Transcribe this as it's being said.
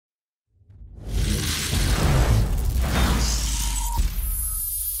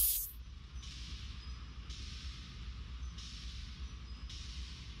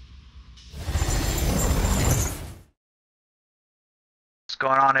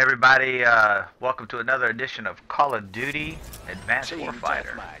going on, everybody? Welcome to another edition of Call of Duty Advanced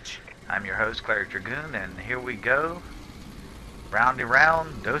Warfighter. I'm your host, CLERIC-DRAGOON, and here we go. Roundy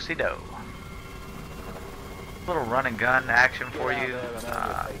round, do-si-do. Little run and gun action for you. One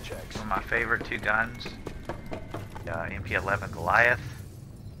of my favorite two guns, MP11 Goliath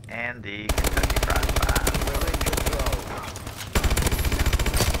and the Kentucky Fried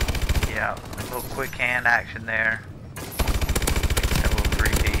 5. Yeah, a little quick hand action there. A little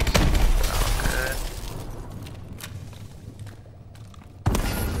three-piece. All good.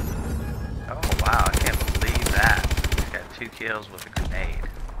 Oh wow, I can't believe that. He's got 2 kills with a grenade.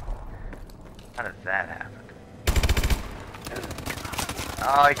 How did that happen?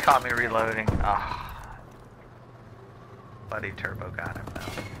 Oh, he caught me reloading. Oh. Buddy Turbo got him though.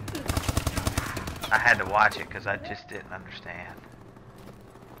 I had to watch it because I just didn't understand.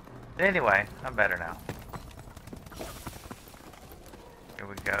 But anyway, I'm better now. Here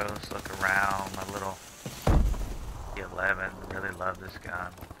we go. Let's look around. My little E11. Really love this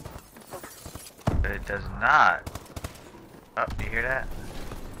gun. But it does not. Oh, you hear that?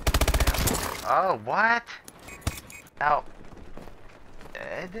 Oh, what? Now,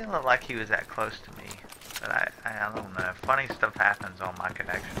 it didn't look like he was that close to me. But I don't know. Funny stuff happens on my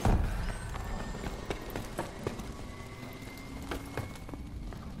connection.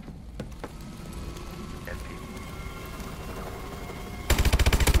 Dead people.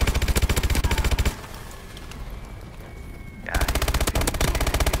 Yeah,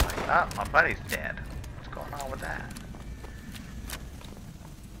 he's like, oh, my buddy's dead. What's going on with that?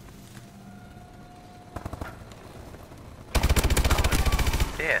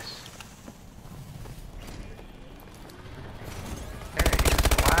 This. There he is.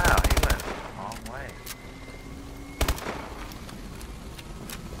 Wow, he went a long way.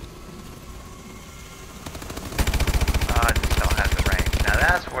 Oh, I just don't have the range. Now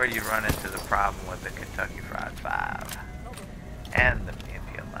that's where you run into the problem with the Kentucky Fried 5 and the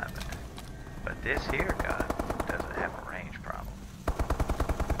MP11. But this here gun doesn't have a range problem.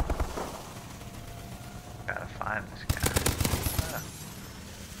 Gotta find this guy.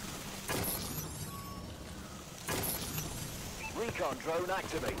 Recon drone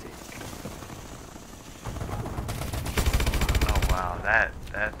activated. Oh wow, that's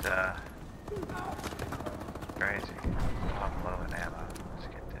crazy. I'm low in ammo. Let's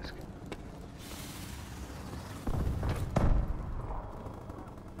get this.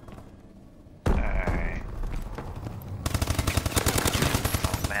 Alright.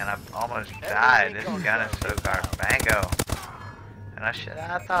 Oh man, I almost died. This gun is so garbango. And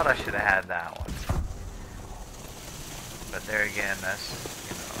I thought I should have had that one. But there again, that's,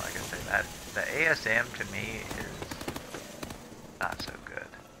 you know, like I say, that the ASM to me is not so good.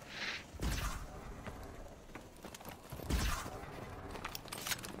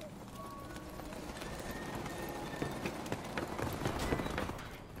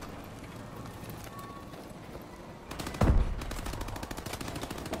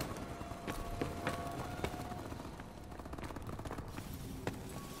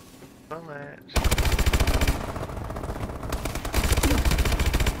 Bullets.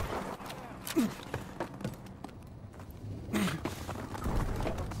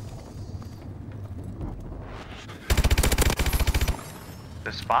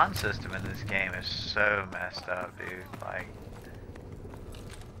 The spawn system in this game is so messed up, dude. Like,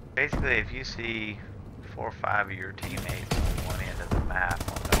 basically, if you see 4 or 5 of your teammates on one end of the map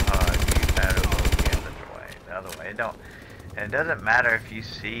on the HUD, you better look the other way. And it doesn't matter if you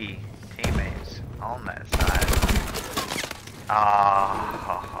see teammates on that side.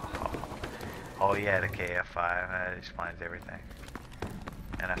 Oh yeah, the KF5. That explains everything.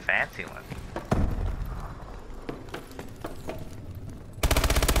 And a fancy one.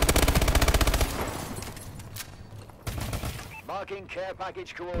 Marking care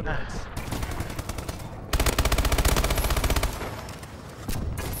package coordinates.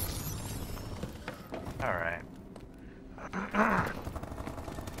 Alright. I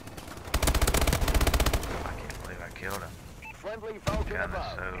can't believe I killed him. Friendly Falcon Gun is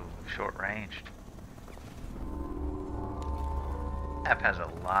above. so short ranged. Map has a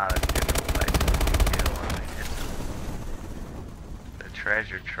lot of different places to kill. I mean, it's the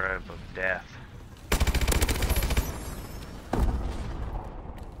treasure trove of death.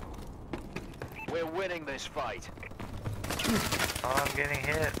 We're winning this fight. Oh, I'm getting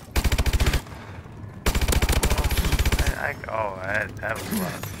hit. That was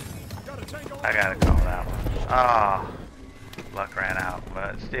luck. I gotta call that one. Oh, luck ran out,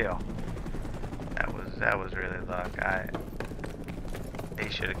 but still, that was really luck. He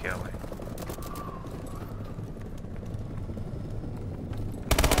should have killed me.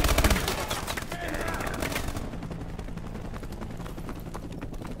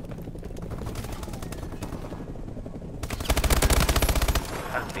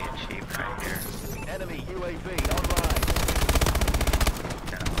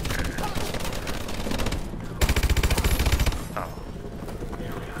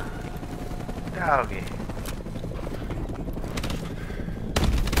 Doggy.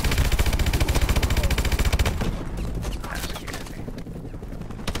 That scared me.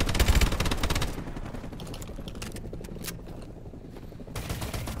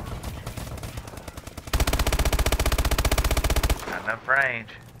 Not enough range.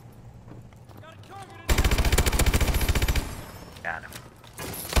 Got him.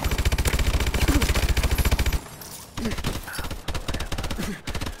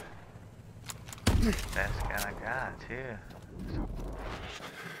 Best gun I got too.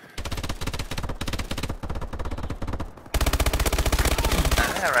 Now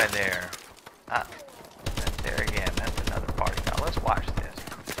that right there. Ah, that's there again. That's another party. Now let's watch this.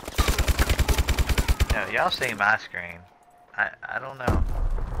 Now y'all see my screen. I don't know.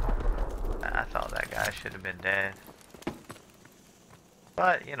 I thought that guy should have been dead.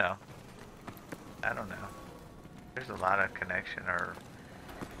 But, you know, I don't know. There's a lot of connection or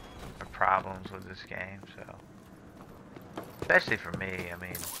problems with this game, so. Especially for me, I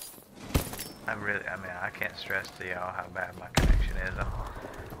mean, I can't stress to y'all how bad my connection is.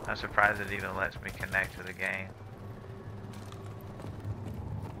 I'm surprised it even lets me connect to the game.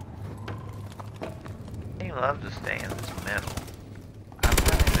 He loves to stay in this middle. I'm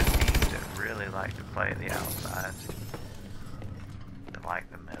running the teams that really like to play the outsides. That like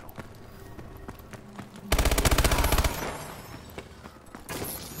the middle.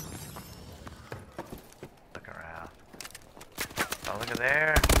 Look around. Oh, look at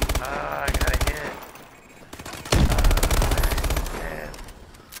there. Oh, I got a hit. Oh,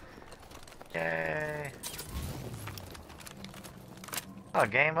 yay. Oh,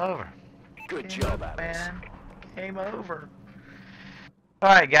 game over. Good job, Alice. Man. Game over.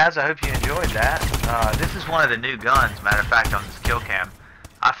 Alright guys, I hope you enjoyed that. This is one of the new guns, matter of fact, on this kill cam.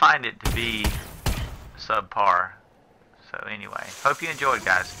 I find it to be subpar. So anyway, hope you enjoyed,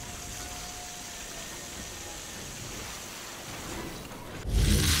 guys.